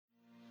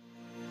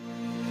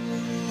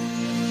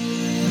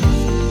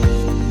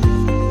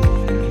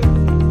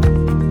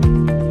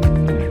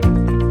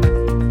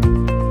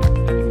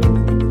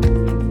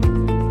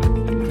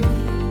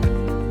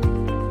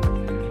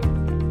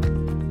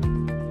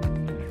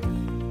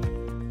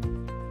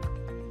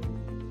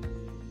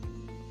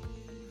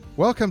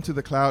Welcome to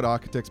the Cloud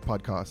Architects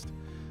Podcast,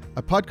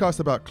 a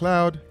podcast about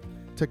cloud,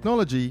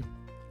 technology,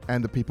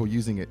 and the people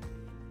using it.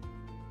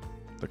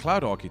 The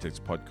Cloud Architects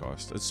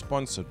Podcast is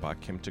sponsored by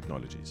Kemp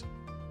Technologies.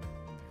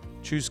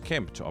 Choose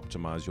Kemp to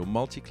optimize your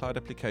multi-cloud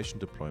application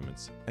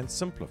deployments and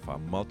simplify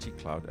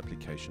multi-cloud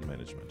application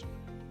management.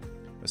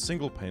 A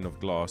single pane of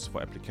glass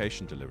for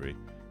application delivery,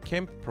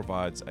 Kemp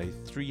provides a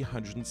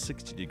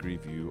 360-degree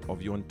view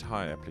of your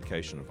entire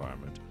application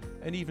environment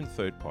and even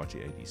third-party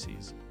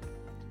ADCs.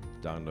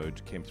 Download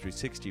Kemp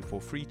 360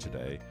 for free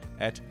today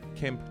at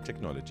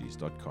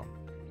kemptechnologies.com.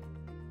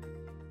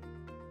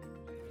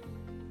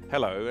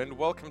 Hello and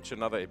welcome to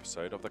another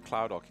episode of the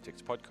Cloud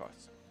Architects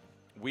Podcast.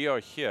 We are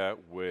here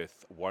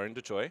with Warren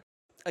DeJoy.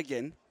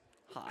 Again.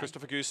 Hi.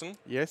 Christopher Goosen.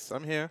 Yes,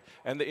 I'm here.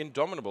 And the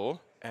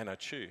indomitable Anna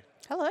Chu.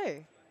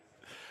 Hello.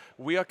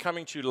 We are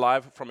coming to you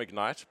live from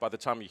Ignite. By the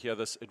time you hear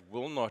this, it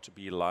will not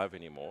be live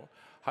anymore.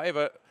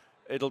 However,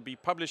 it'll be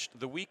published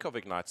the week of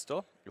Ignite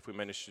still, if we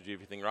manage to do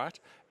everything right.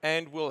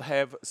 And we'll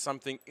have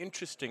something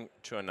interesting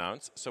to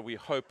announce, so we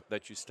hope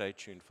that you stay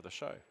tuned for the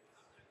show.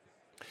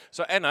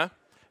 So Anna,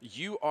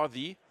 you are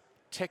the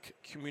tech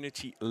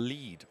community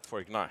lead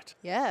for Ignite.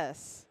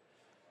 Yes.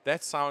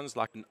 That sounds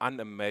like an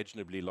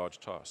unimaginably large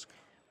task.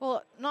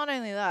 Well, not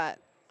only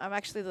that, I'm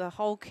actually the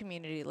whole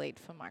community lead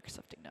for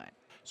Microsoft Ignite.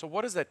 So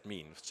what does that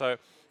mean? So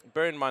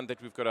bear in mind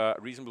that we've got a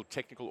reasonable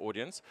technical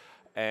audience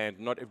and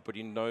not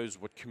everybody knows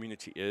what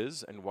community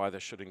is and why they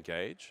should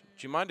engage.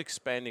 Do you mind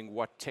expanding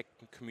what tech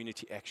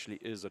community actually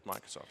is at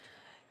Microsoft?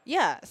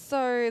 Yeah,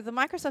 so the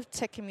Microsoft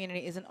Tech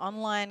Community is an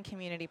online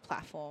community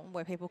platform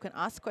where people can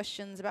ask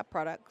questions about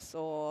products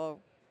or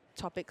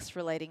topics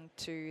relating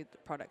to the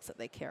products that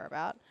they care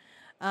about.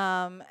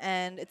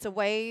 And it's a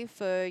way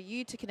for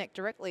you to connect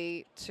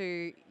directly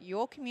to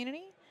your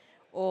community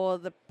or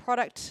the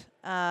product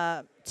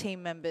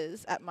team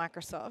members at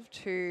Microsoft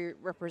who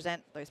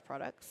represent those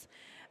products.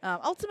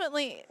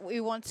 Ultimately,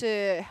 we want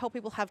to help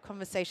people have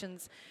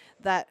conversations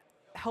that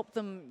help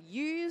them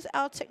use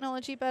our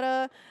technology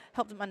better,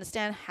 help them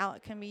understand how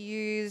it can be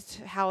used,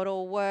 how it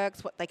all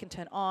works, what they can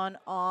turn on,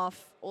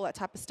 off, all that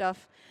type of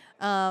stuff.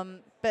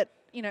 But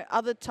you know,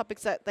 other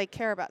topics that they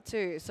care about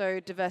too.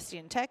 So diversity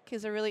in tech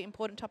is a really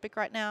important topic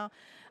right now.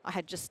 I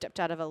had just stepped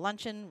out of a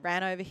luncheon,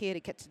 ran over here to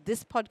get to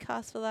this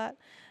podcast for that.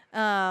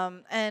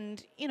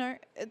 And you know,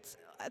 it's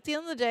at the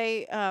end of the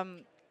day,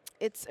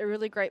 it's a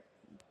really great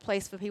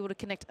place for people to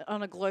connect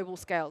on a global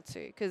scale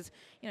too. Because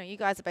you know, you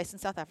guys are based in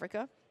South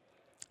Africa,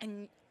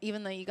 and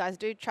even though you guys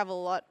do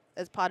travel a lot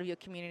as part of your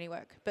community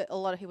work, but a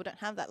lot of people don't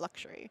have that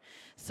luxury.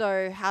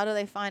 So how do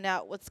they find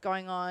out what's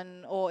going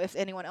on, or if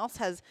anyone else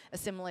has a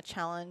similar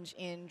challenge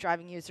in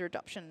driving user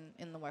adoption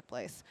in the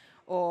workplace,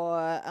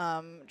 or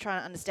trying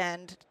to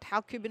understand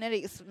how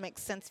Kubernetes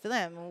makes sense for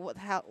them, or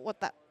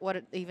what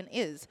it even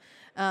is,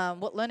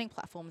 what learning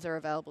platforms are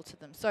available to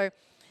them. So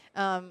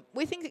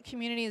we think that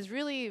community is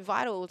really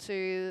vital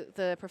to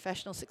the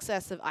professional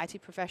success of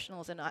IT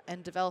professionals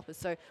and developers.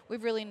 So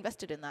we've really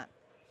invested in that.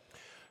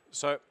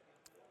 So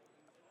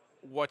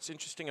what's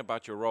interesting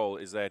about your role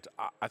is that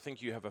I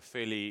think you have a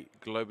fairly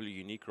globally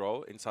unique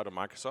role inside of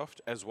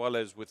Microsoft, as well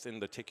as within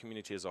the tech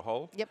community as a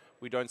whole. Yep.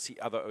 We don't see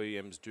other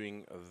OEMs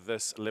doing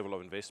this level of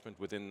investment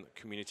within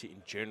community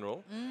in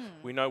general.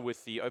 We know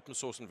with the open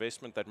source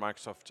investment that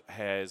Microsoft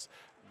has,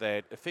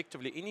 that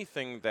effectively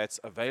anything that's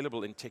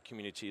available in tech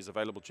community is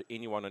available to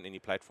anyone on any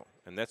platform,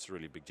 and that's a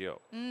really big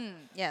deal.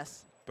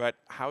 Yes. But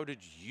how did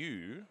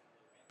you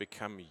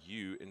become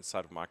you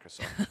inside of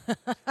Microsoft?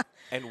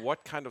 And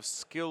what kind of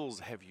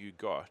skills have you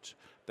got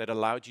that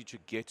allowed you to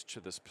get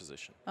to this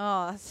position?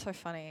 Oh, that's so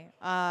funny.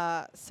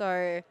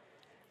 So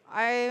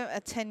I'm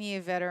a 10-year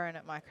veteran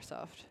at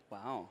Microsoft.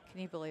 Wow. Can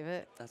you believe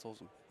it? That's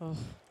awesome. Oh.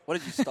 What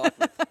did you start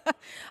with?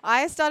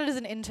 I started as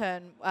an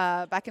intern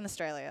back in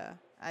Australia.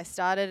 I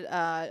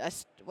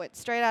went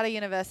straight out of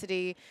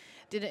university,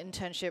 did an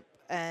internship,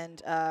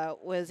 and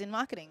was in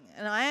marketing.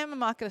 And I am a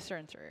marketer through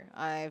and through.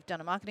 I've done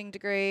a marketing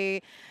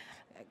degree,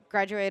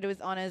 graduated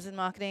with honors in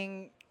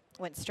marketing,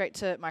 went straight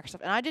to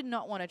Microsoft. And I did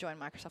not want to join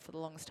Microsoft for the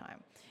longest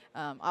time.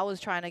 I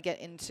was trying to get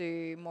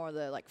into more of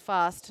the like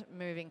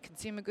fast-moving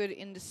consumer good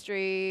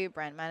industry,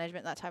 brand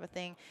management, that type of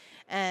thing.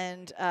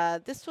 And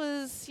this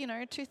was,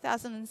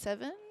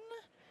 2007.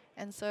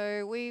 And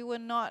so we were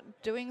not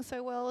doing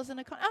so well as an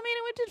economy. I mean,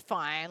 we did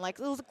fine. Like,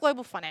 there was a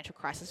global financial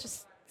crisis,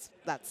 just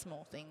that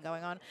small thing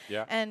going on.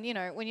 Yeah. And,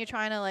 when you're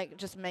trying to, like,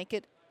 just make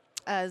it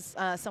as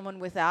someone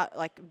without,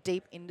 like,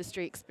 deep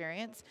industry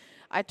experience,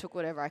 I took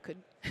whatever I could.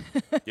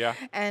 Yeah.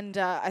 And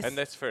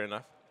that's fair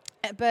enough.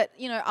 But,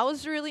 I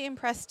was really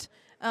impressed.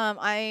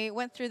 I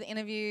went through the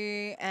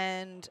interview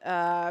and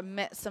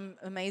met some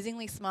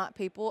amazingly smart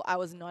people. I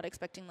was not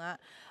expecting that.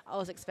 I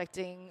was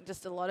expecting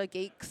just a lot of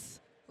geeks,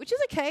 which is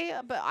okay,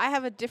 but I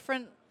have a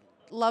different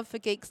love for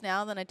geeks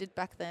now than I did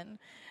back then.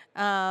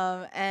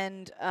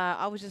 And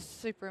I was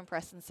just super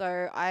impressed. And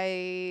so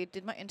I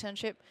did my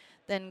internship,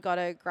 then got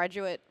a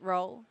graduate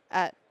role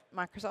at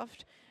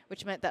Microsoft,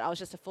 which meant that I was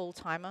just a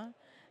full-timer.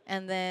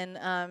 And then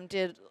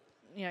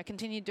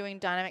continued doing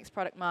Dynamics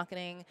product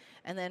marketing,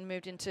 and then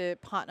moved into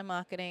partner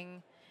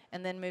marketing,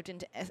 and then moved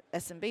into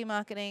S&B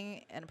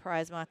marketing,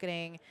 enterprise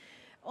marketing,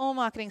 all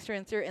marketing through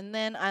and through. And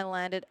then I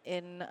landed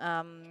in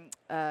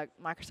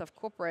Microsoft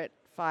corporate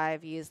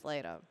 5 years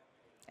later.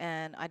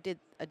 And I did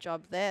a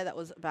job there that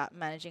was about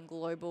managing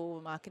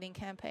global marketing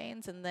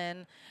campaigns. And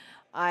then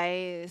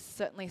I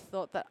certainly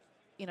thought that,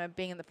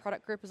 being in the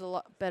product group is a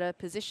lot better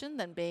position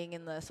than being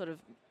in the sort of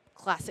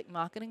classic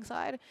marketing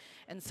side.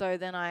 And so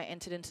then I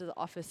entered into the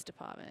office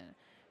department.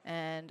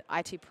 And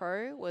IT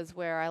Pro was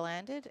where I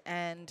landed.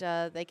 And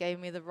they gave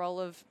me the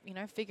role of,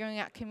 figuring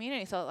out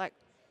community. So I was like,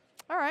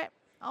 all right,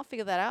 I'll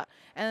figure that out.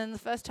 And then the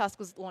first task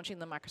was launching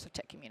the Microsoft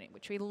Tech Community,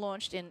 which we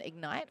launched in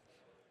Ignite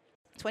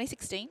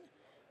 2016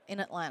 in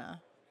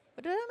Atlanta.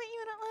 But did I meet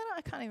you in Atlanta?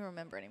 I can't even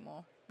remember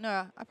anymore.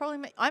 No,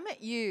 I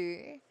met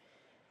you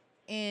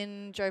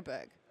in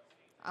Joburg,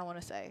 I want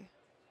to say.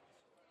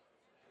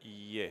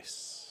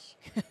 Yes.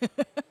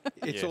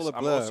 It's Yes, all a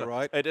I'm blur, also-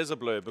 right? It is a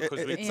blur because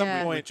At we, some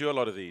Yeah. we point, do a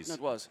lot of these. No,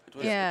 it was.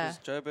 Yeah. It was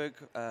Joburg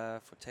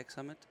for Tech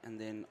Summit, and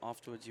then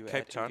afterwards you were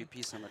Cape at Town.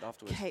 MVP Summit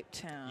afterwards. Cape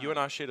Town. You and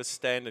I shared a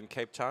stand in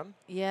Cape Town,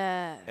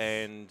 Yes.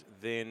 and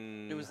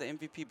then It was the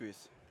MVP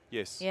booth.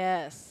 yes,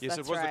 Yes. yes,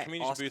 that's it was right. the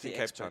community Ask booth the in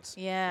Cape Town. experts.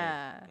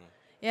 Yeah. Mm.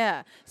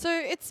 Yeah. So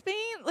it's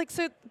been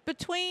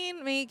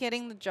between me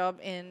getting the job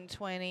in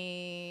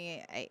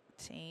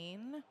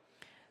 2018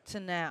 to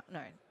now.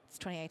 No, it's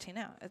 2018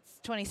 now. It's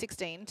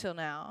 2016 till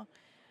now.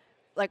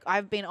 Like,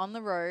 I've been on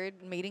the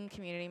road meeting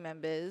community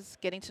members,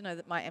 getting to know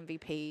my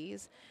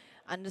MVPs,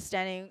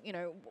 understanding,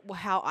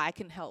 how I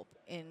can help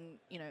in,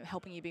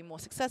 helping you be more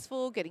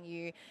successful, getting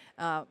you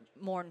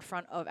more in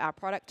front of our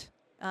product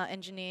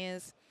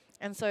engineers.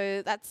 And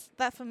so that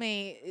for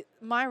me,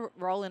 my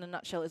role in a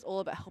nutshell is all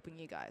about helping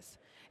you guys.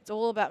 It's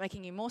all about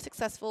making you more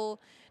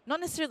successful, not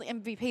necessarily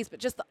MVPs, but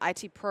just the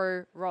IT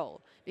pro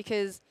role.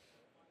 Because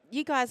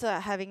you guys are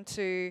having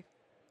to,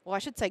 well, I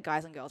should say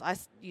guys and girls. I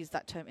use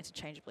that term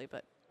interchangeably,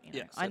 but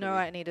Yeah, I so know do we.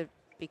 I need to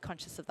be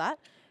conscious of that.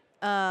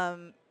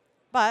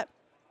 But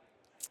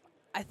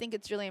I think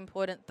it's really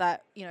important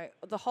that,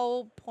 the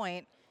whole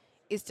point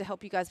is to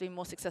help you guys be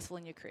more successful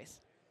in your careers.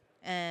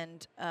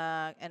 And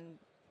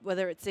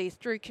whether it's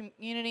through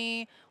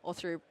community or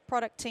through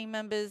product team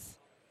members,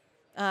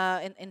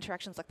 in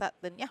interactions like that,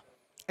 then yeah.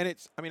 And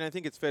I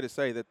think it's fair to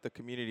say that the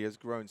community has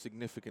grown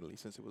significantly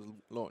since it was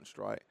launched,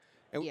 right?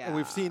 And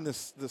we've seen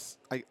this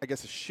I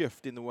guess, a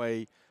shift in the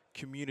way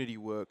community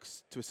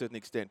works to a certain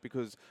extent,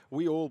 because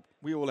we all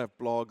have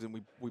blogs, and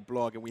we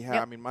blog, and we have,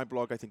 Yep. I mean, my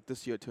blog, I think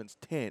this year turns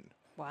 10,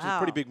 Wow. which is a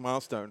pretty big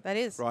milestone. That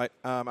is. Right.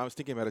 I was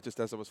thinking about it just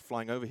as I was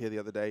flying over here the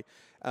other day.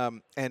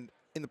 And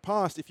in the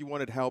past, if you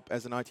wanted help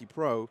as an IT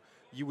pro,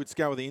 you would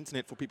scour the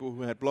internet for people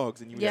who had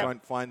blogs, and you would Yep. try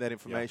and find that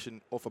information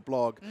off a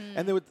blog.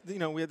 And there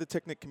were, we had the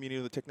TechNet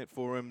community, the TechNet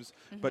forums,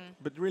 but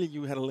really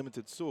you had a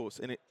limited source.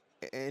 And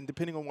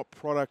depending on what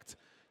product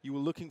you were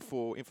looking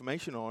for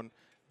information on,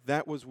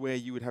 that was where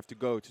you would have to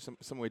go to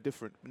somewhere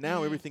different.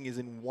 Now everything is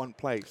in one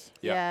place.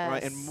 Yeah.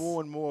 Right, and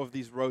more of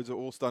these roads are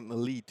all starting to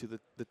lead to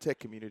the tech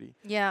community,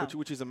 Yeah.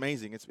 which is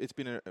amazing. It's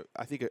been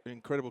I think an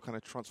incredible kind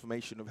of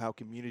transformation of how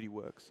community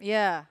works.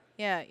 Yeah,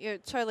 you're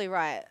totally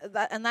right.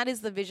 That is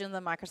the vision of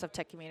the Microsoft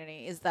Tech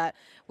Community, is that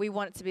we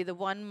want it to be the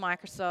one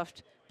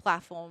Microsoft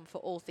platform for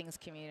all things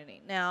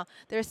community. Now,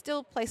 there are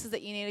still places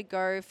that you need to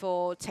go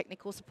for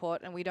technical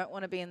support, and we don't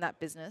want to be in that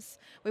business.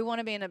 We want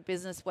to be in a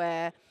business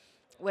where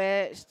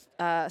we're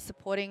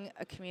supporting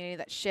a community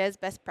that shares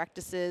best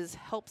practices,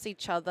 helps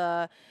each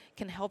other,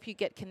 can help you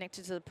get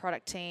connected to the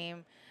product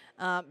team.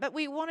 But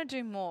we want to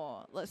do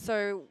more.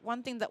 So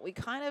one thing that we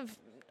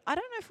I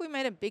don't know if we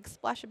made a big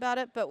splash about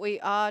it, but we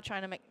are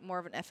trying to make more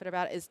of an effort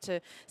about it, is to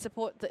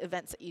support the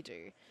events that you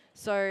do.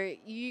 So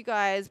you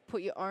guys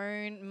put your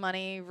own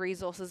money,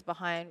 resources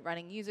behind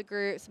running user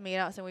groups,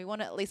 meetups, and we want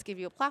to at least give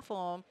you a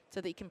platform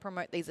so that you can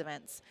promote these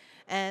events.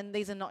 And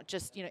these are not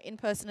just,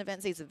 in-person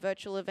events, these are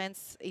virtual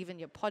events, even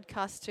your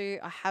podcast too.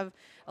 I have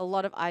a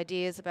lot of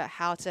ideas about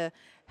how to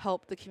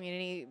help the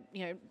community,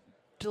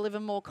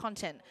 deliver more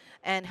content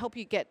and help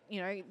you get,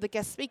 the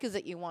guest speakers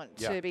that you want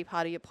to be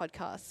part of your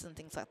podcasts and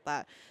things like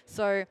that.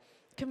 So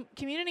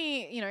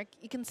community,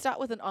 you can start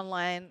with an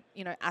online,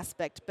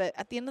 aspect, but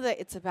at the end of the day,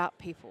 it's about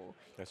people.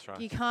 That's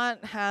right. You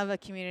can't have a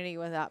community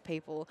without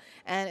people,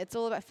 and it's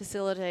all about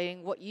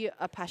facilitating what you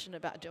are passionate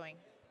about doing.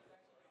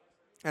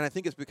 And I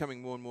think it's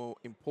becoming more and more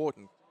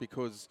important,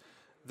 because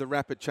the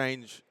rapid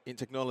change in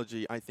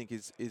technology, I think,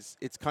 is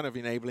it's kind of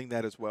enabling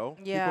that as well.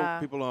 Yeah.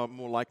 People are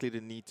more likely to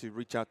need to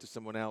reach out to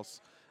someone else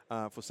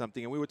for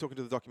something. And we were talking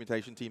to the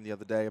documentation team the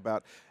other day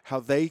about how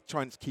they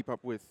try and keep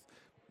up with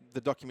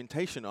the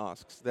documentation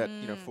asks that,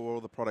 for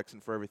all the products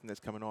and for everything that's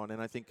coming on.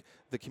 And I think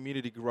the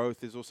community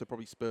growth is also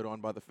probably spurred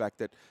on by the fact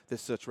that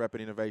there's such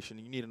rapid innovation.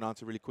 You need an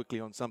answer really quickly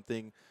on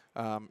something.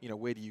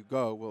 Where do you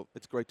go? Well,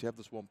 it's great to have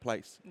this one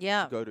place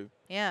to go to.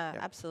 Yeah, Yeah.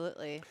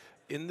 absolutely.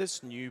 In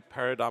this new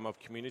paradigm of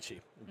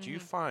community, do you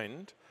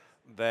find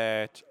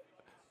that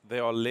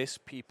there are less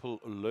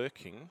people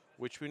lurking,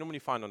 which we normally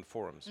find on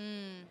forums?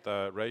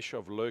 The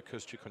ratio of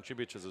lurkers to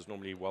contributors is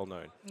normally well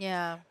known.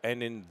 Yeah.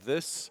 And in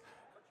this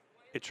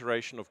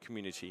iteration of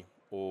community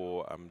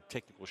or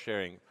technical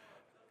sharing,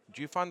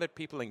 do you find that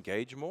people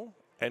engage more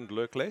and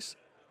lurk less?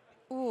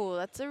 Ooh,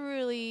 that's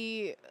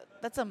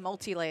a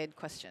multi-layered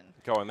question.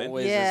 Go on then.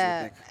 Always is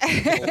Yeah.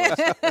 with me.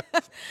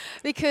 Always.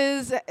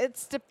 Because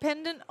it's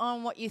dependent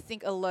on what you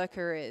think a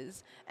lurker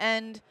is.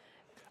 And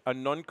A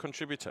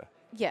non-contributor.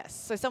 yes,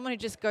 so someone who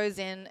just goes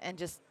in and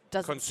just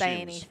doesn't say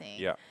Consumes. anything.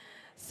 Yeah.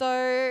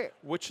 So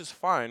Which is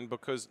fine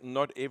because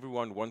not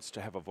everyone wants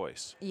to have a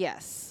voice.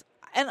 yes,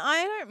 and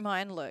I don't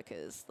mind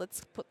lurkers.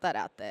 Let's put that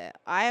out there.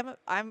 I'm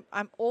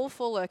all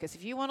for lurkers.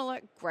 If you want to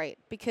lurk, great.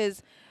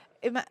 Because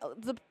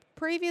the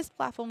previous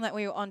platform that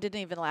we were on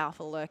didn't even allow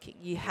for lurking.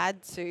 You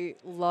had to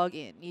log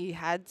in. You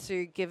had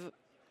to give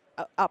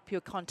up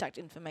your contact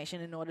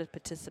information in order to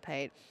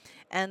participate.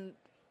 And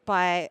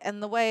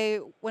the way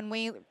when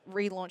we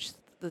relaunched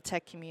the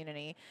tech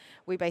community,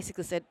 we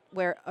basically said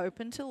we're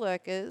open to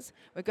lurkers.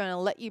 We're going to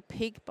let you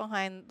peek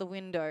behind the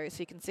window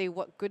so you can see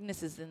what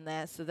goodness is in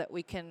there, so that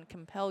we can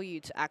compel you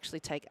to actually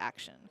take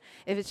action.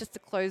 If it's just a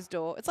closed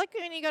door, it's like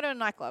when you go to a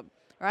nightclub,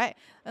 right?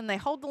 And they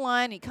hold the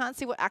line, you can't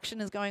see what action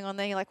is going on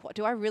there. You're like, what,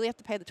 do I really have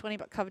to pay the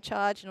 $20 cover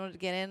charge in order to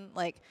get in?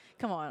 Like,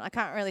 come on, I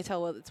can't really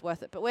tell whether it's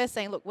worth it. But we're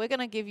saying, look, we're going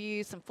to give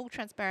you some full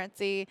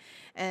transparency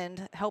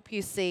and help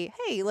you see,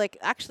 hey, like,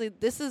 actually,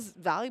 this is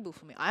valuable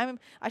for me. I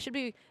should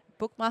be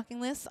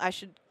bookmarking this. I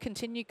should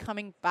continue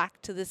coming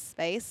back to this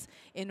space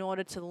in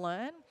order to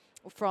learn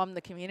from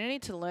the community,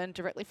 to learn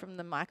directly from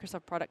the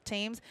Microsoft product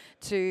teams,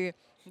 to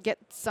get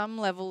some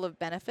level of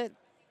benefit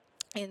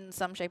in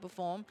some shape or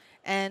form,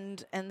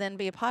 and then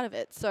be a part of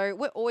it. So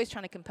we're always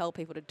trying to compel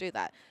people to do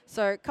that.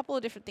 So a couple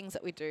of different things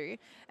that we do,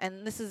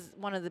 and this is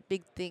one of the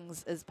big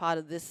things as part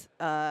of this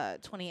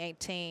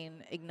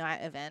 2018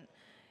 Ignite event,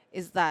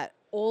 is that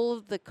all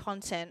of the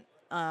content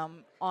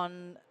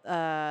on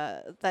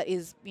that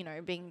is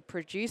being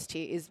produced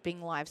here is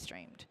being live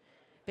streamed.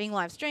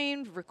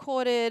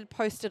 Recorded,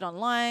 posted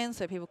online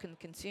so people can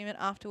consume it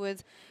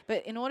afterwards.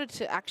 But in order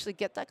to actually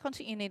get that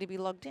content, you need to be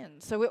logged in.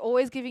 So we're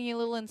always giving you a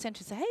little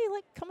incentive to say, hey,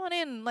 like, come on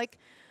in. Like,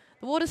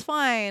 the water's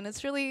fine.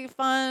 It's really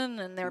fun.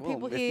 And there are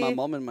people if here. my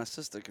mom and my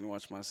sister can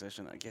watch my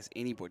session, I guess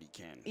anybody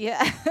can.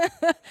 Yeah.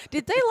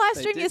 Did they live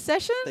They stream your did.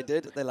 session? They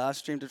did. They live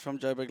streamed it from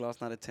Joburg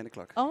last night at 10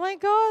 o'clock. Oh, my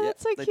God. Yeah,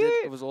 That's so they cute.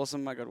 did. It was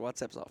awesome. I got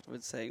WhatsApps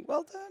afterwards saying,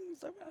 well done.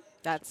 So well.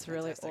 That's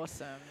really Fantastic.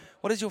 awesome.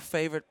 What is your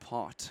favorite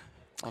part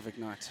of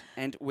Ignite?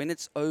 And when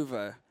it's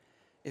over,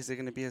 is there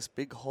going to be a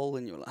big hole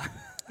in your life?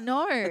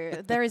 No,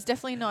 there is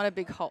definitely not a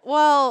big hole.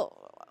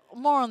 Well,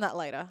 more on that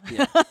later.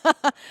 Yeah.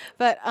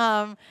 But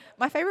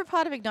my favorite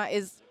part of Ignite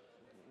is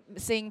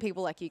seeing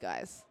people like you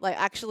guys. Like,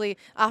 actually,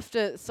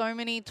 after so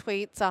many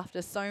tweets,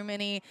 after so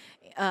many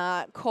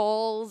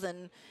calls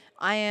and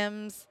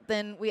IMs,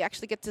 then we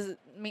actually get to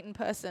meet in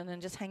person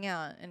and just hang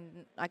out.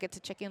 And I get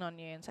to check in on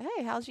you and say,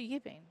 hey, how's your year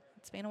been?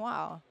 It's been a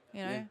while.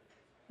 Yeah.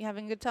 You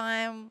having a good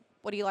time?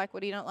 What do you like? What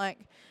do you not like?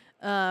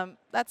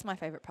 That's my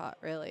favorite part,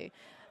 really.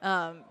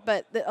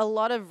 But a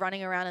lot of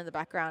running around in the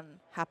background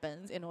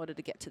happens in order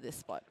to get to this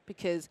spot.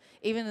 Because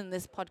even in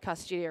this podcast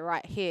studio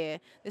right here,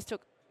 this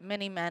took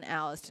many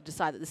man-hours to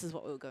decide that this is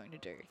what we were going to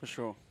do. For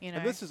sure.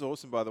 And this is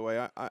awesome, by the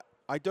way.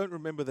 I don't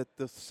remember that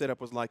the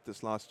setup was like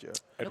this last year.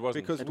 It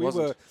wasn't. Because It we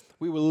wasn't.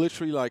 were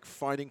literally like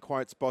finding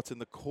quiet spots in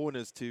the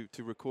corners to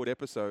record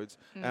episodes.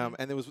 And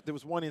there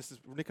was one instance,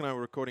 Nick and I were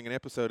recording an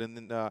episode, and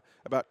then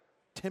about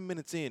 10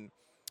 minutes in,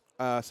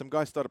 some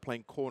guy started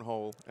playing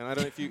cornhole. And I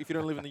don't know if you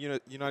don't live in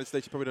the United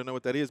States, you probably don't know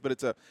what that is,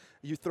 but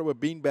you throw a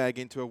beanbag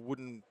into a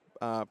wooden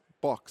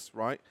box,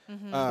 right?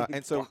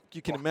 And so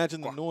you can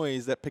imagine the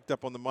noise that picked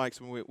up on the mics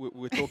when we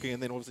were talking,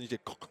 and then all of a sudden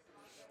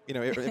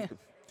you get,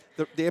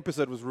 the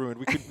episode was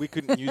ruined. We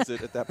couldn't use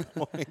it at that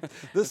point.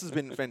 This has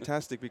been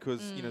fantastic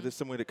because there's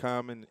somewhere to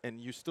come,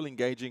 and you're still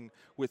engaging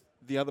with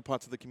the other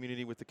parts of the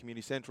community, with the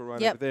community central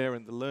right over there,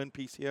 and the learn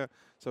piece here.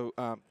 So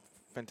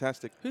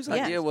fantastic. Whose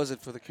Yeah. idea was it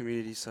for the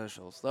community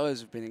socials? Those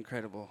have been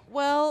incredible.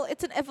 Well,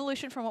 it's an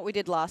evolution from what we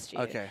did last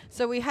year. Okay.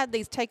 So we had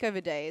these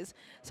takeover days.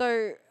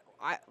 So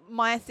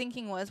my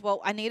thinking was,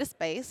 well, I need a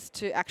space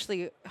to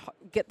actually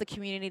get the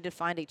community to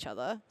find each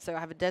other. So I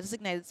have a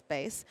designated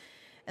space.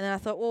 And then I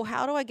thought, well,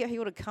 how do I get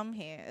people to come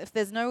here? If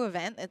there's no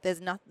event, if there's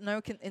no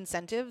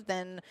incentive,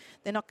 then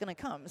they're not going to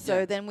come.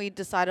 So then we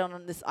decided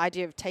on this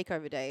idea of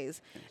takeover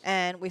days.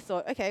 And we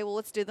thought, okay, well,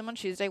 let's do them on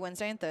Tuesday,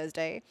 Wednesday, and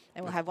Thursday.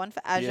 And we'll have one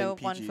for Azure,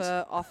 one BNPGs.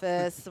 for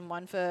Office, and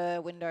one for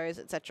Windows,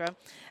 etc.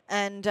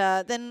 And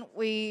then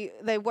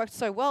they worked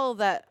so well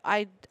that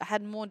I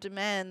had more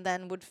demand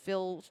than would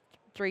fill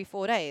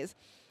 3-4 days.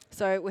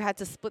 So we had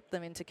to split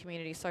them into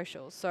community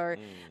socials. So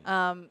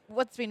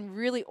what's been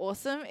really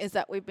awesome is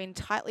that we've been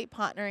tightly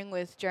partnering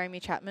with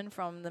Jeremy Chapman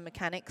from the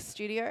Mechanics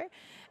Studio.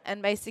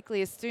 And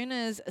basically, as soon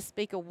as a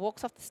speaker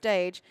walks off the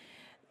stage,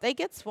 they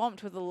get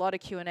swamped with a lot of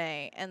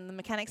Q&A. And the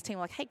Mechanics team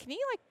are like, hey, can you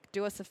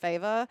do us a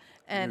favor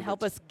and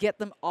help us get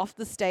them off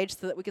the stage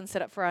so that we can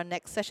set up for our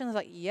next session? I was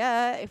like,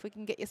 yeah, if we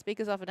can get your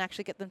speakers off and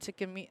actually get them to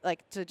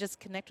to just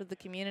connect with the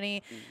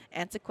community,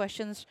 answer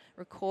questions,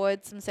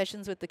 record some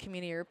sessions with the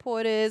community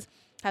reporters,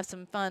 have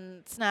some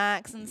fun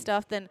snacks and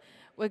stuff, then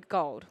we're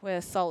gold. We're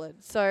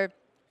solid. So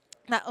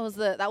That was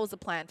the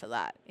plan for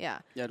that. Yeah.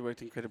 Yeah, it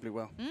worked incredibly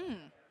well.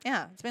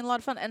 Yeah, it's been a lot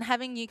of fun. And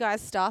having you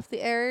guys staff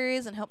the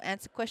areas and help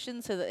answer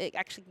questions so that it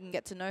actually can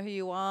get to know who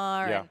you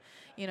are. Yeah. And,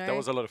 you know. That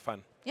was a lot of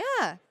fun.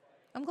 Yeah.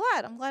 I'm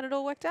glad it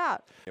all worked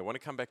out. I want to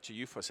come back to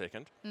you for a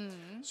second.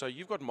 So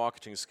you've got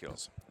marketing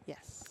skills.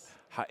 Yes.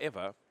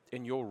 However,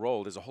 in your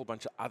role, there's a whole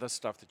bunch of other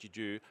stuff that you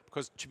do.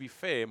 Because to be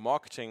fair,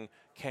 marketing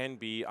can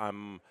be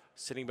I'm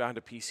sitting behind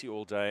a PC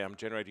all day, I'm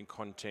generating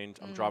content,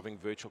 I'm driving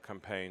virtual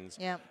campaigns.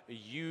 Yeah.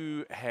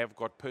 You have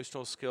got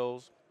personal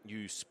skills,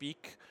 you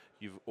speak,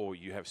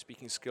 you have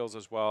speaking skills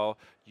as well.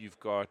 You've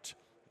got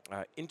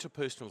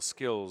interpersonal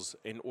skills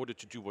in order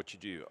to do what you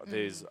do.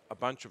 There's a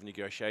bunch of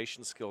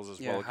negotiation skills as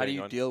well. How do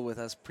you deal with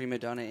us prima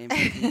donna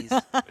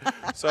MVPs?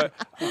 So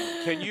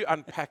can you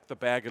unpack the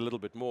bag a little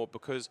bit more?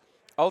 Because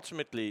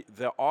ultimately,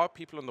 there are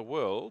people in the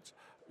world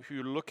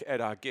who look at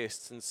our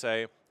guests and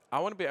say, I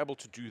want to be able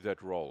to do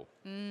that role.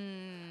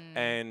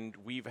 And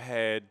we've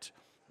had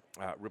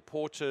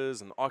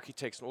reporters and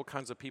architects and all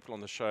kinds of people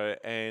on the show,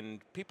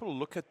 and people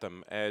look at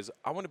them as,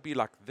 I want to be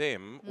like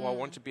them, or I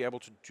want to be able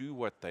to do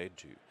what they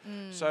do.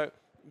 So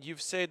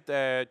you've said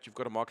that you've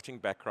got a marketing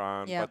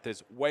background, but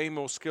there's way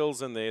more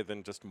skills in there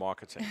than just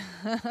marketing.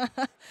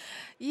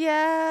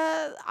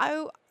 Yeah,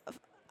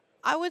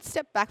 I would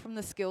step back from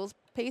the skills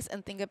piece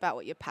and think about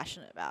what you're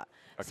passionate about.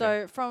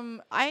 Okay. So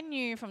I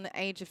knew from the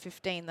age of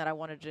 15 that I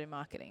wanted to do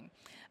marketing.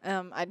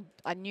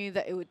 I knew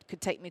that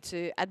could take me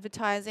to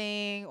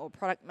advertising or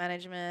product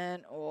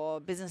management or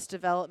business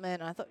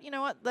development. And I thought, you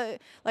know what,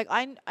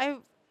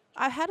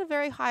 I had a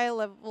very high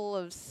level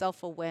of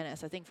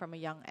self-awareness, I think, from a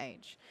young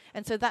age.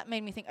 And so that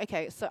made me think,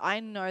 okay, so I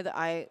know that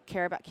I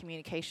care about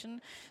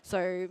communication,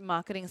 so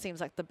marketing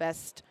seems like the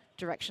best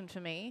direction for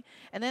me.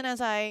 And then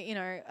as I,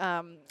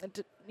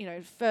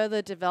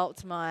 further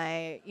developed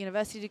my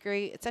university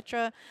degree,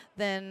 etc.,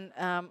 then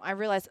I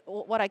realized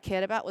what I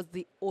cared about was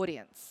the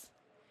audience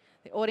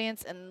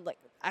and like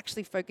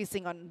actually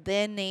focusing on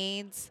their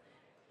needs,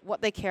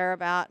 what they care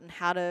about, and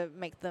how to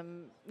make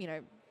them,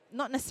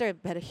 not necessarily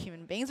better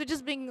human beings, but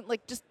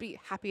just be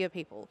happier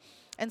people.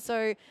 And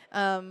so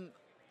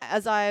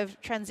as I've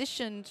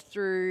transitioned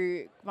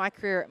through my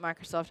career at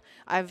Microsoft,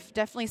 I've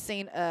definitely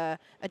seen a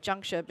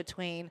juncture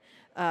between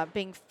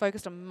being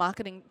focused on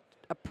marketing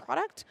a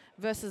product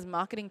versus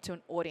marketing to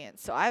an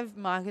audience. So I've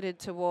marketed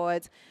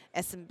towards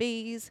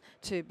SMBs,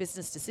 to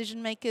business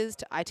decision makers,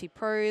 to IT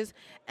pros,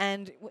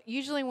 and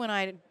usually when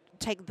I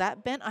take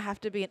that bent, I have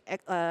to be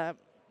a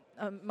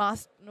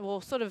master,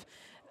 or sort of,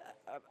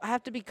 I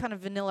have to be kind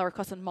of vanilla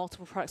across on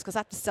multiple products because I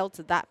have to sell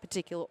to that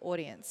particular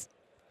audience.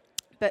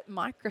 But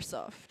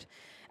Microsoft,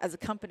 as a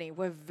company,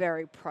 we're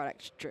very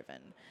product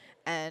driven,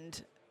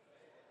 and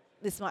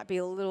this might be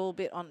a little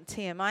bit on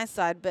TMI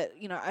side, but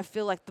I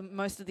feel like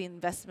most of the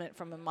investment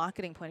from a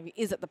marketing point of view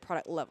is at the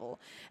product level.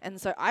 And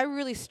so I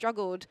really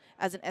struggled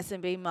as an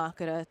SMB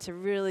marketer to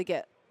really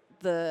get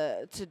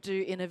to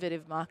do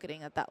innovative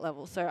marketing at that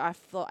level. So I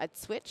thought I'd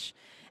switch.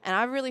 And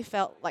I really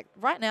felt like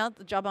right now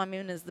the job I'm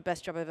in is the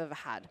best job I've ever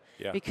had.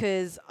 Yeah.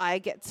 Because I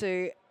get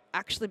to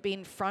actually be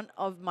in front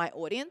of my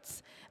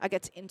audience. I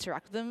get to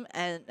interact with them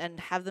and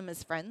have them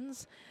as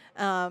friends,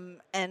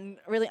 and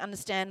really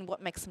understand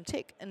what makes them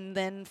tick, and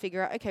then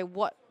figure out, okay,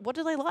 what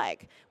do they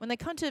like? When they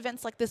come to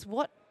events like this,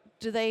 where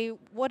do they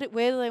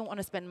want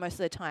to spend most of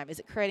their time? Is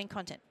it creating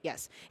content?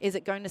 Yes. Is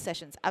it going to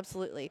sessions?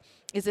 Absolutely.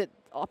 Is it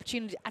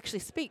opportunity to actually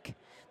speak?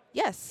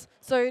 Yes.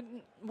 So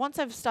once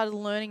I've started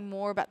learning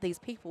more about these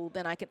people,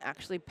 then I can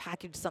actually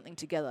package something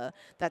together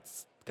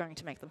that's going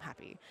to make them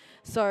happy.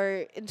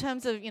 So in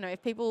terms of,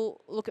 if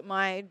people look at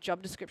my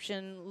job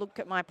description, look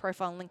at my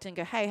profile on LinkedIn and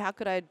go, hey, how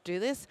could I do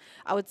this?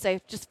 I would say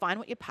just find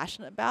what you're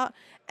passionate about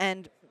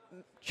and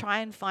try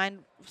and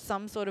find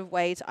some sort of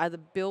way to either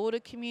build a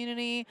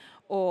community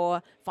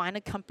or find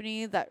a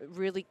company that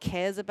really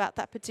cares about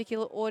that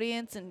particular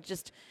audience, and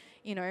just,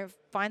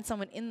 find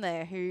someone in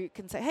there who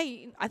can say,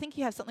 hey, I think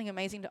you have something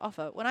amazing to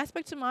offer. When I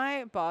spoke to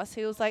my boss,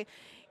 he was like,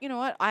 you know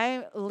what,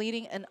 I'm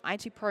leading an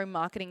IT pro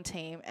marketing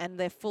team and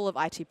they're full of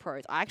IT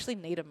pros. I actually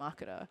need a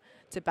marketer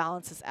to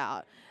balance this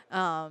out.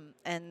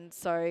 And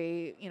so,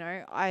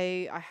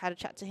 I had a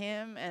chat to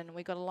him and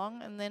we got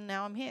along, and then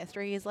now I'm here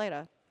 3 years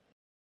later.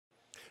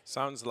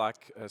 Sounds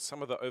like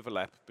some of the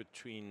overlap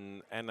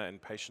between Anna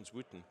and Patience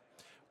Wooten,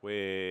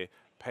 where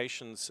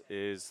Patience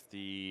is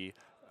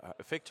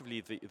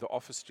effectively the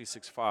Office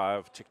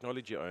 365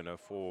 technology owner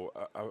for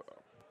a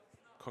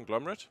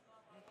conglomerate,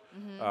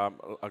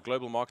 a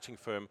global marketing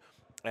firm,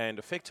 and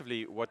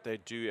effectively what they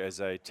do as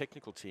a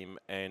technical team,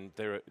 and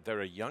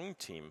they're a young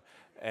team.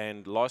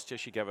 And last year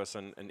she gave us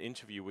an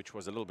interview which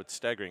was a little bit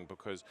staggering,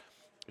 because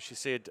she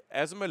said,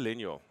 as a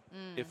millennial,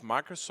 if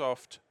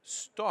Microsoft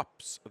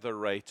stops the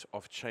rate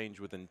of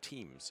change within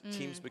Teams,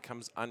 Teams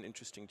becomes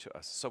uninteresting to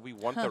us. So we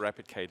want the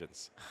rapid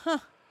cadence.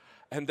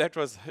 And that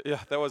was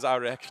our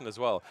reaction as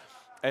well.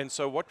 And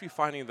so what we're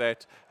finding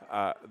that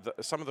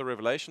some of the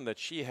revelation that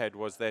she had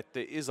was that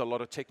there is a lot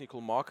of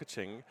technical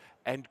marketing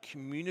and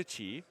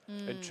community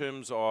in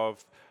terms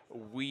of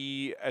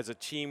we as a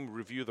team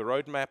review the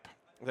roadmap,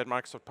 that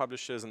Microsoft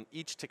publishes, and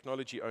each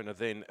technology owner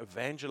then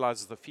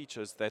evangelizes the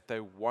features that they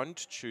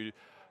want to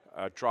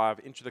drive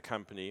into the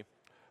company,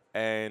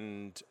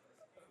 and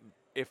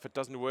if it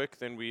doesn't work,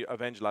 then we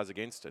evangelize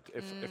against it.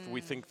 If we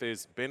think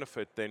there's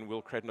benefit, then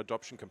we'll create an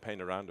adoption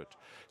campaign around it.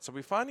 So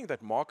we're finding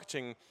that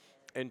marketing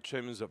in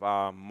terms of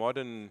our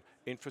modern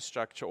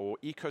infrastructure or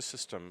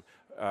ecosystem,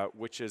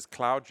 which is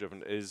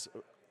cloud-driven, is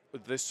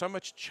there's so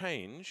much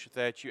change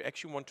that you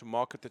actually want to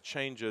market the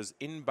changes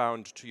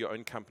inbound to your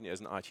own company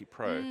as an IT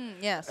pro.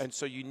 Yes. And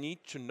so you need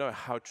to know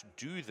how to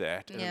do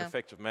that in an Yeah.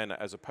 effective manner,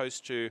 as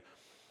opposed to,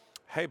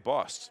 hey,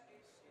 boss,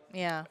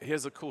 Yeah.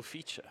 here's a cool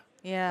feature.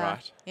 Yeah.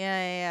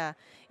 Right.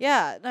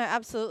 Yeah, no,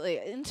 absolutely.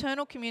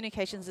 Internal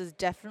communications is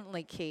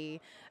definitely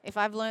key. If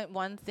I've learned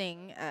one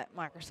thing at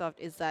Microsoft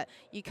is that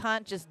you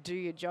can't just do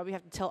your job. You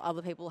have to tell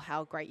other people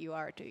how great you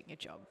are at doing your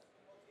job.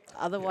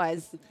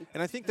 Otherwise,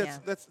 And I think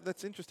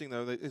that's interesting,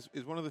 though. That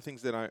is one of the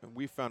things that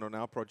we've found on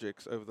our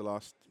projects over the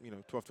last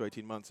 12 to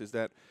 18 months is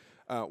that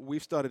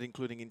we've started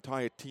including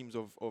entire teams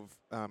of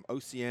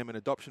OCM and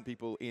adoption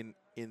people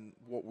in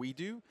what we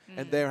do,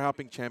 and they're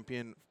helping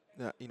champion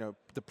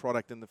the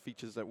product and the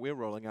features that we're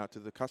rolling out to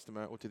the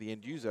customer or to the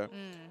end user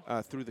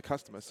through the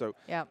customer. So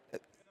yeah.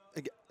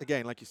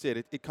 again, like you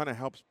said, it kind of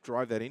helps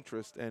drive that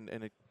interest and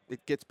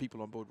it gets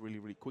people on board really,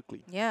 really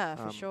quickly. Yeah,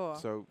 for sure.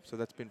 So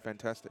that's been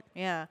fantastic.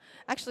 Yeah.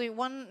 Actually,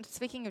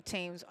 speaking of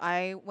teams,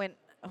 I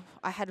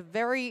had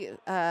very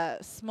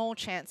small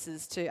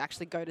chances to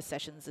actually go to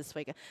sessions this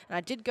week. And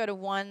I did go to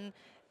one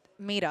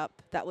meetup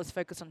that was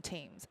focused on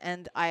teams.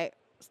 And I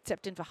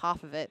stepped in for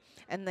half of it.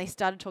 And they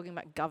started talking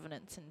about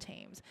governance in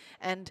teams.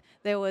 And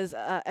there was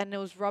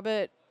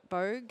Robert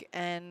Bogue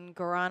and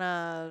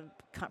Gorana,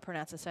 can't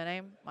pronounce her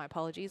surname, my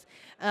apologies.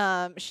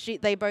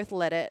 They both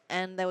led it,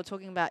 and they were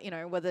talking about,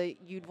 whether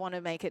you'd want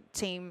to make it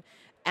team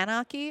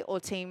anarchy or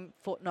team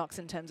Fort Knox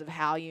in terms of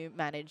how you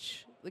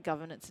manage the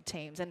governance of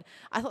teams. And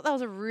I thought that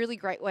was a really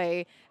great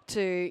way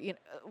to,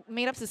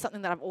 meetups is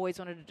something that I've always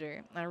wanted to do,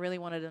 and I really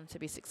wanted them to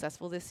be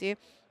successful this year.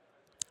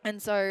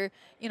 And so,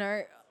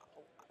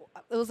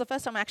 it was the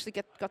first time I actually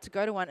got to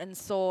go to one and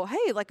saw,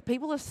 hey, like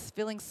people are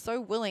feeling so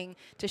willing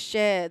to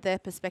share their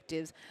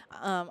perspectives.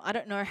 I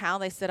don't know how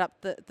they set up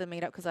the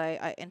meetup because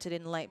I entered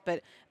in late,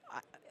 but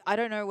I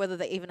don't know whether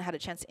they even had a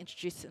chance to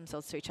introduce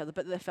themselves to each other,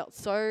 but they felt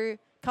so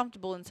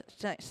comfortable in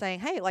saying,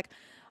 hey, like,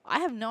 I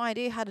have no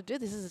idea how to do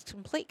this. This is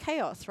complete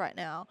chaos right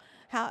now.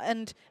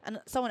 And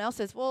someone else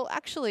says, well,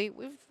 actually,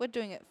 we're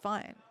doing it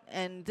fine.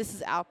 And this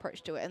is our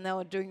approach to it. And they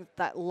were doing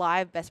that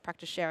live best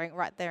practice sharing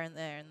right there in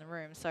the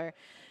room. So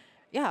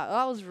yeah,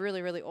 that was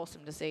really, really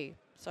awesome to see.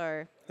 So,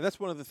 and that's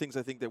one of the things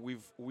I think that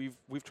we've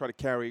tried to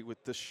carry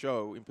with this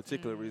show in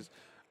particular is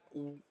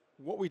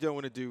what we don't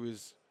want to do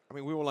is, I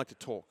mean, we all like to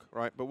talk,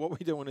 right? But what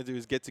we don't want to do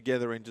is get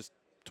together and just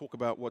talk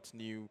about what's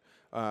new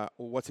or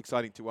what's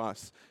exciting to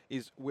us.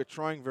 Is we're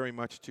trying very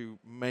much to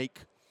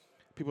make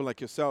people like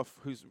yourself,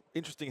 who's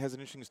has an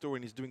interesting story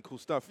and is doing cool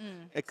stuff,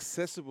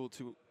 accessible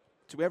to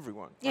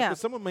everyone. Yeah. Because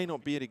someone may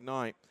not be at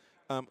Ignite.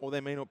 Or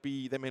they may not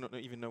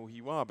even know who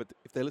you are, but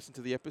if they listen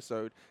to the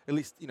episode, at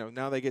least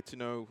now they get to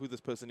know who this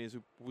person is,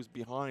 who's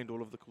behind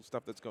all of the cool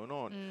stuff that's going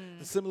on.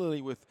 And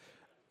similarly with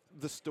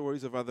the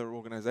stories of other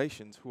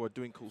organizations who are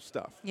doing cool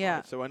stuff. Yeah.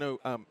 Right? So I know,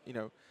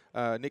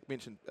 Nick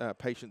mentioned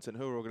Patience and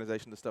her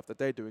organization, the stuff that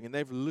they're doing, and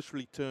they've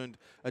literally turned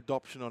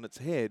adoption on its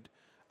head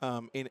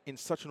in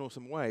such an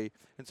awesome way.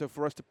 And so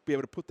for us to be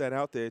able to put that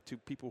out there to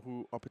people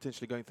who are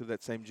potentially going through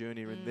that same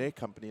journey in their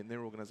company and their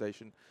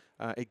organization,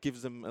 it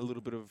gives them a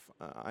little bit of,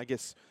 I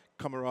guess,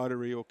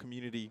 camaraderie or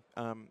community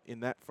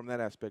from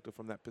that aspect or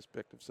from that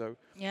perspective. So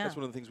that's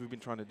one of the things we've been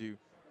trying to do.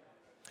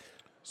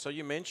 So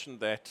you mentioned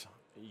that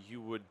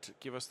you would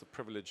give us the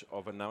privilege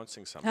of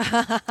announcing something.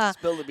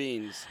 Spill the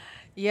beans.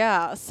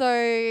 Yeah, so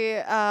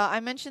I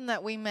mentioned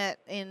that we met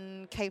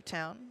in Cape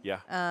Town. Yeah.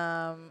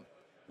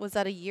 Was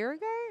that a year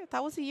ago?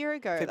 That was a year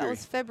ago. February. That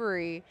was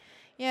February.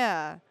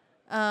 Yeah.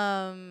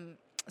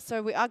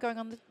 So we are going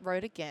on the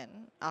road again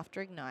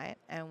after Ignite,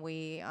 and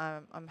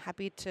I'm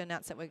happy to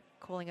announce that we're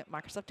calling it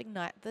Microsoft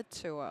Ignite the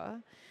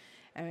Tour,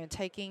 and we're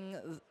taking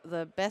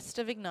the best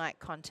of Ignite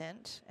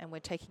content, and we're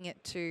taking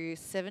it to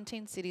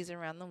 17 cities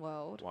around the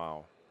world.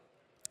 Wow.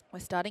 We're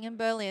starting in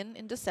Berlin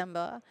in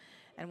December,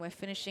 and we're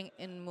finishing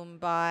in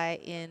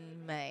Mumbai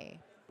in May.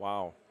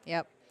 Wow.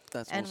 Yep.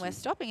 That's and awesome. we're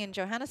stopping in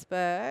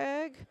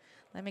Johannesburg.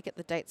 Let me get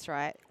the dates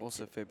right.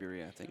 Also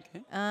February, I think. Eh?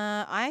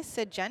 I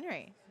said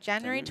January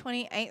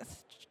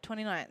 28th,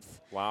 29th.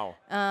 Wow.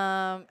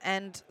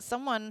 And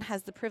someone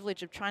has the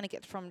privilege of trying to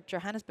get from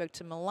Johannesburg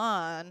to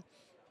Milan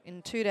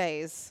in 2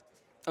 days.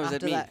 Oh, is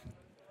after that me?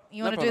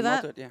 You No want to do problem,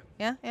 I'll that? do it,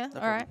 yeah. Yeah. No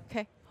All right. problem.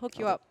 Okay. Hook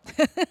you I'll up.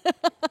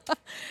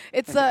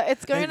 It's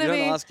going If to you be.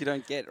 don't ask, you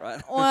don't get,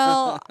 right?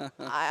 Well,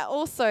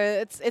 also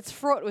it's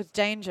fraught with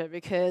danger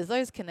because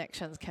those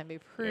connections can be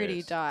pretty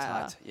Yes.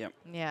 dire. Tight, yep.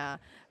 Yeah.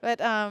 But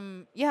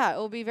it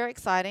will be very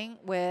exciting.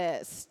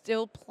 We're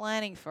still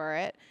planning for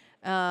it.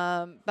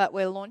 But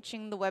we're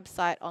launching the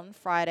website on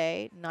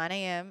Friday, 9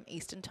 a.m.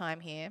 Eastern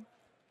time here.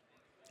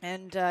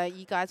 And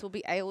you guys will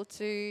be able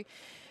to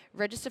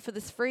register for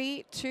this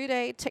free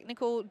 2-day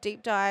technical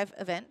deep dive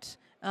event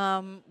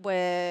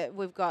where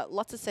we've got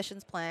lots of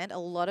sessions planned, a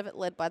lot of it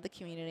led by the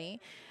community,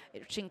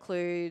 which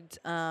include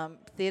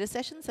theatre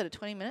sessions that are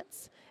 20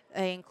 minutes.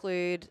 They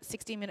include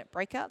 60-minute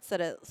breakouts that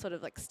are sort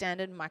of like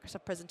standard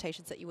Microsoft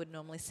presentations that you would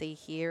normally see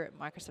here at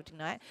Microsoft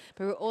Ignite.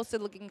 But we're also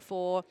looking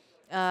for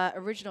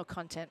original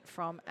content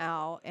from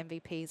our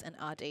MVPs and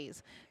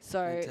RDs. So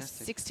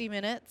Fantastic. 60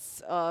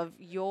 minutes of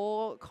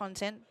your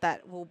content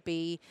that will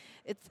be,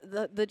 it's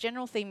the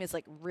general theme is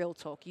like real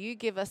talk. You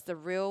give us the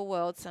real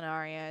world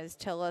scenarios,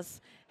 tell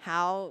us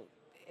how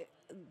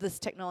this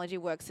technology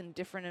works in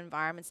different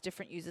environments,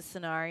 different user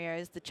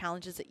scenarios, the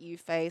challenges that you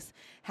face,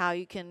 how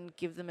you can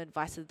give them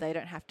advice so they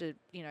don't have to,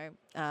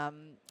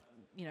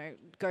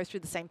 go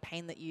through the same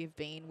pain that you've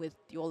been with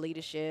your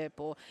leadership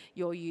or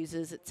your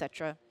users,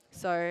 etc.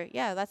 So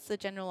yeah, that's the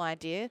general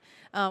idea.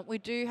 We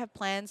do have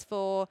plans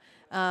for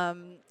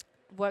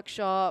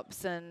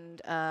workshops and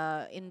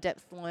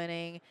in-depth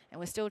learning, and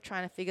we're still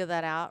trying to figure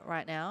that out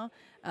right now.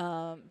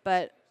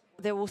 But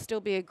there will still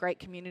be a great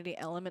community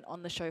element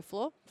on the show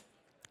floor.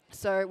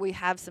 So we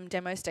have some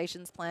demo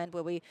stations planned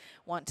where we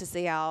want to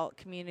see our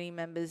community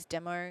members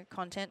demo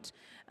content,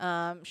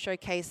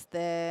 showcase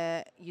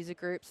their user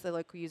groups, their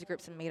local user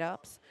groups and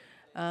meetups.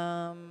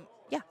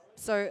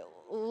 So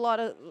a lot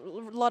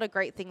of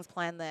great things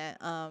planned there,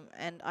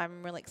 and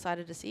I'm really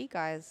excited to see you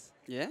guys.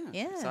 Yeah.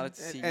 Yeah. Excited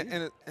to see you.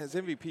 And as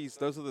MVPs,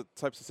 those are the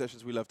types of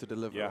sessions we love to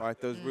deliver, Yeah.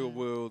 right? Those real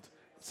world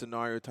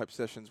scenario type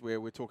sessions where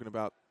we're talking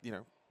about,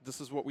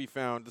 this is what we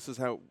found, this is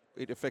how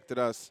it affected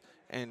us,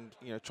 and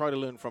try to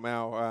learn from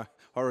our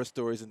horror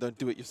stories and don't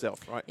do it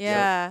yourself, right?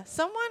 Yeah,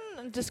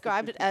 someone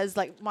described it as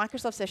like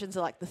Microsoft sessions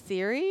are like the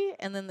theory,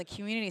 and then the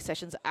community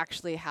sessions are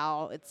actually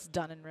how it's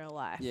done in real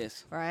life.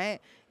 Yes.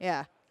 Right?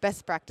 Yeah.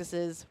 Best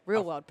practices,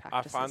 real world I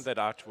practices. found that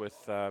out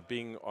with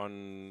being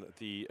on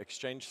the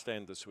Exchange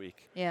stand this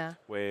week, Yeah.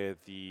 where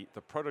the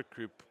product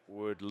group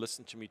would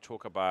listen to me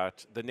talk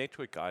about the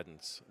network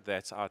guidance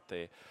that's out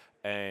there.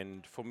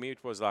 And for me,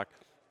 it was like,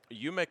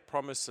 you make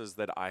promises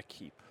that I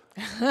keep.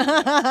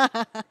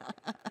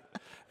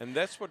 And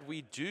that's what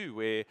we do,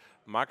 where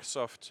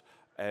Microsoft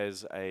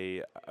as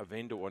a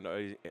vendor or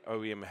an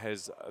OEM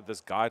has this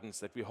guidance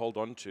that we hold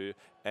on to,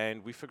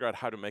 and we figure out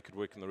how to make it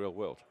work in the real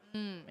world.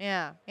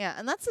 Yeah,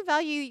 and that's the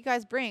value you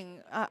guys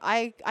bring.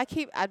 I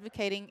keep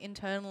advocating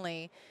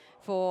internally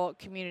for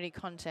community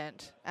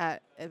content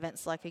at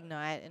events like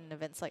Ignite and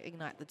events like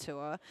Ignite the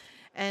Tour,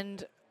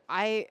 and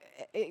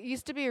it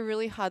used to be a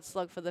really hard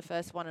slog for the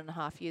first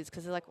 1.5 years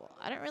because they're like, well,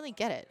 I don't really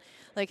get it.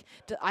 Like,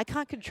 I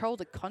can't control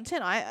the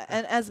content.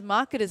 And as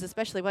marketers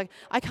especially, like,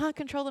 I can't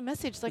control the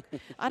message. Like,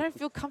 I don't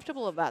feel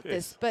comfortable about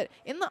this. But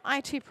in the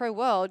IT pro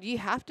world, you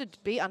have to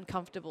be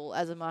uncomfortable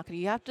as a marketer.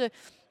 You have to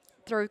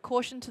throw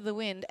caution to the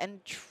wind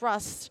and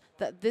trust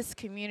that this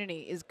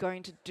community is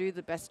going to do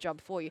the best job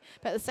for you.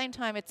 But at the same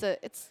time, it's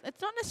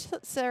not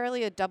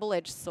necessarily a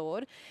double-edged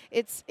sword.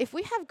 It's if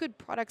we have good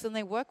products and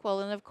they work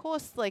well, and of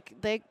course, like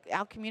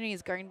our community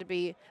are going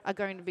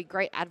to be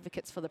great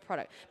advocates for the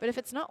product. But if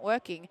it's not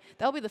working,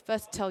 they'll be the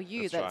first to tell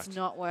you That's that right. it's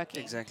not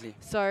working. Exactly.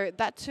 So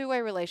that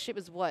two-way relationship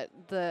is why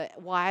the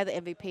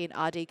MVP and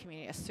RD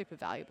community are super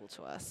valuable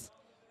to us.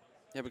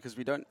 Yeah, because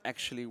we don't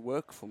actually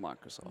work for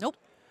Microsoft. Nope.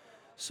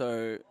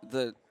 So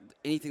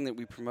anything that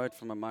we promote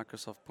from a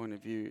Microsoft point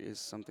of view is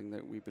something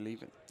that we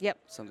believe in. Yep.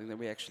 Something that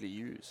we actually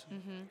use.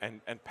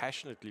 And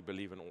passionately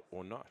believe in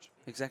or not.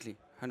 Exactly.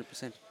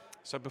 100%.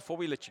 So before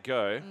we let you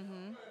go,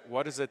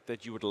 what is it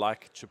that you would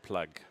like to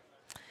plug?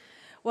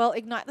 Well,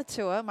 Ignite the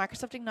Tour,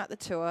 Microsoft Ignite the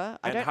Tour.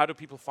 And how do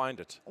people find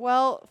it?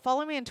 Well,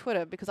 follow me on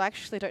Twitter because I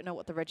actually don't know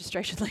what the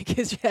registration link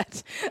is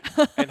yet.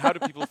 And how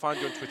do people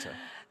find you on Twitter?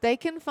 They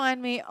can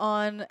find me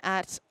on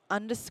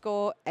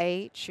 @_ACHU,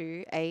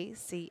 ACHU,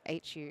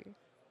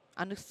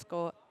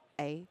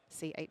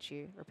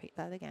 _ACHU. Repeat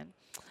that again.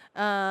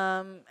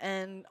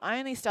 And I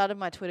only started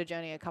my Twitter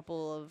journey a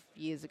couple of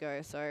years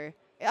ago, so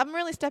I'm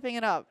really stepping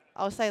it up.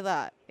 I'll say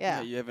that.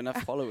 Yeah. You have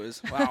enough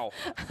followers. Wow.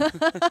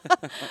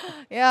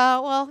 Yeah,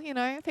 well,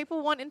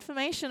 people want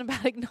information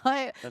about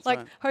Ignite, That's like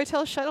right.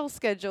 hotel shuttle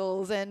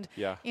schedules and,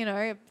 Yeah.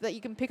 that you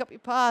can pick up your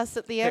pass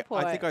at the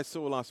airport. I think I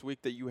saw last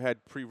week that you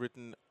had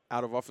pre-written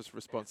out-of-office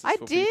responses I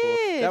for people.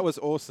 did. That was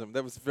awesome.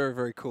 That was very,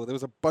 very cool. There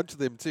was a bunch of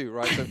them too,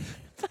 right? So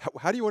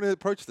how do you want to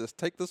approach this?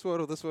 Take this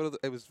word or this word?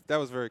 That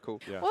was very cool.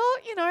 Yeah. Well,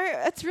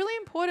 it's really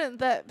important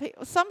that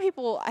some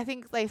people, I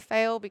think they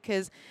fail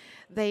because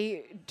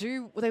they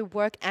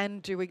work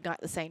and do Ignite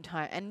at the same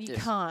time, and you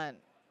Yes. can't.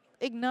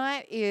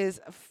 Ignite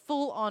is a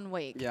full-on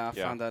week. Yeah, I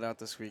Yeah. found that out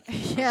this week.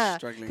 Yeah, I'm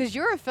struggling. because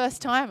you're a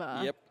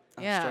first-timer. Yep,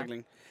 I'm Yeah.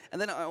 struggling.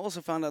 And then I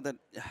also found out that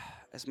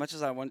as much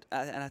as I want,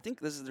 and I think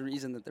this is the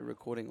reason that they're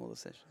recording all the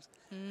sessions,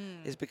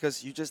 is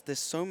because there's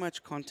so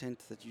much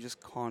content that you just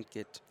can't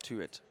get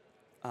to it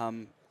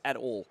at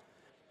all.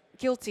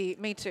 Guilty,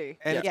 me too.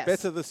 And yes. it's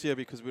better this year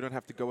because we don't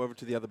have to go over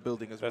to the other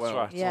building as That's well.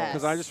 right. Yes.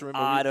 Because I just remember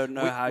I don't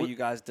know we- how we- you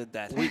guys did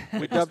that. we It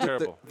was dubbed it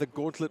terrible. the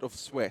gauntlet of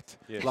sweat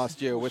Yes.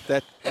 last year with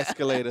that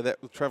escalator, that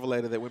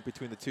travelator that went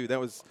between the two. That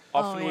was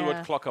Often we yeah.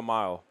 would clock a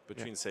mile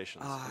between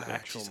sessions. Ah, An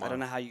actual I don't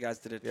know how you guys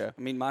did it. Yeah.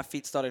 I mean, my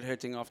feet started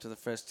hurting after the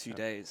first 2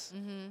 days.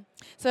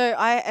 So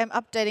I am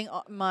updating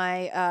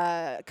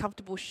my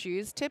comfortable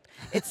shoes tip.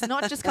 It's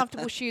not just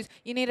comfortable shoes.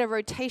 You need a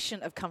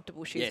rotation of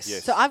comfortable shoes. Yes.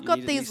 Yes. So I've You got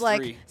need at these least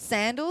like 3.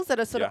 sandals that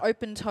are sort of Yeah.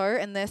 open toe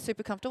and they're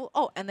super comfortable.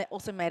 Oh, and they're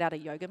also made out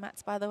of yoga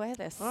mats, by the way.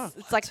 They're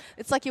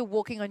it's like you're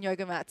walking on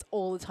yoga mats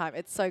all the time.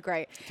 It's so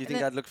great. Do you And think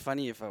then- I'd look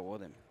funny if I wore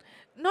them?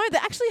 No, they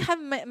actually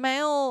have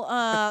male.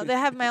 They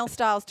have male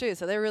styles too,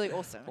 so they're really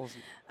awesome.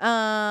 Awesome.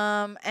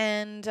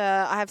 And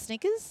I have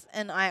sneakers,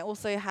 and I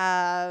also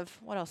have.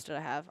 What else did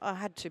I have? I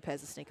had 2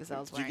 pairs of sneakers that I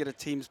was Did you wearing. get a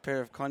team's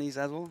pair of Connies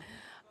as well?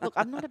 Look,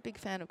 I'm not a big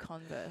fan of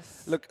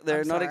Converse. Look,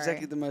 they're I'm not sorry.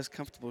 exactly the most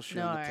comfortable shoe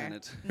on the No.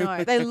 planet.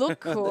 No, they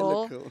look They cool,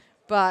 look cool.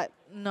 but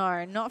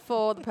no, not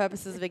for the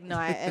purposes of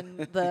Ignite and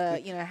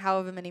the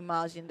however many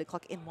miles you need to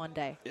clock in one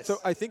day. Yes. So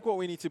I think what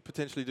we need to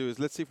potentially do is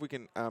let's see if we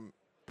can,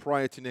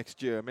 prior to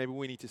next year, maybe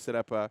we need to set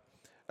up a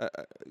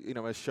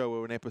show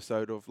or an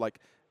episode of like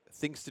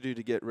things to do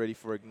to get ready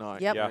for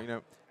Ignite. Yep. Yeah.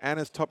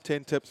 Anna's top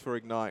 10 tips for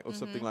Ignite or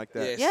something like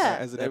that. Yes. Yeah.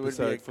 As an That would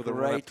be a episode for the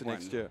run up great to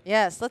next one. year.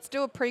 Yes, let's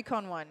do a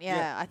pre-con one. Yeah,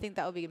 Yeah. I think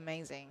that would be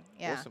amazing.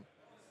 Yeah. Awesome.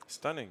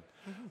 Stunning.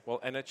 Well,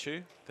 Anna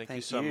Chu, thank you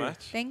Thank so you. much.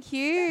 Thank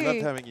you.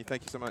 Loved having you.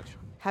 Thank you so much.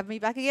 Have me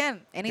back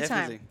again anytime.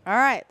 Definitely. All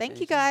right. Thank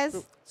you,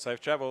 guys.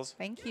 Safe travels.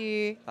 Thank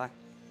you.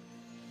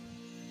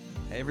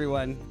 Hey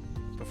everyone,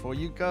 before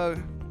you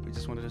go, we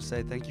just wanted to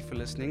say thank you for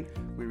listening.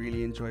 We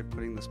really enjoy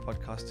putting this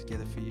podcast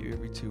together for you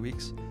every 2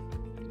 weeks.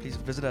 Please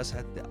visit us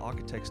at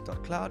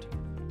thearchitects.cloud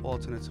or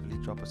alternatively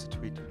drop us a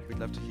tweet. We'd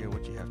love to hear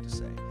what you have to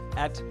say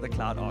at the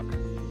Cloud Arc.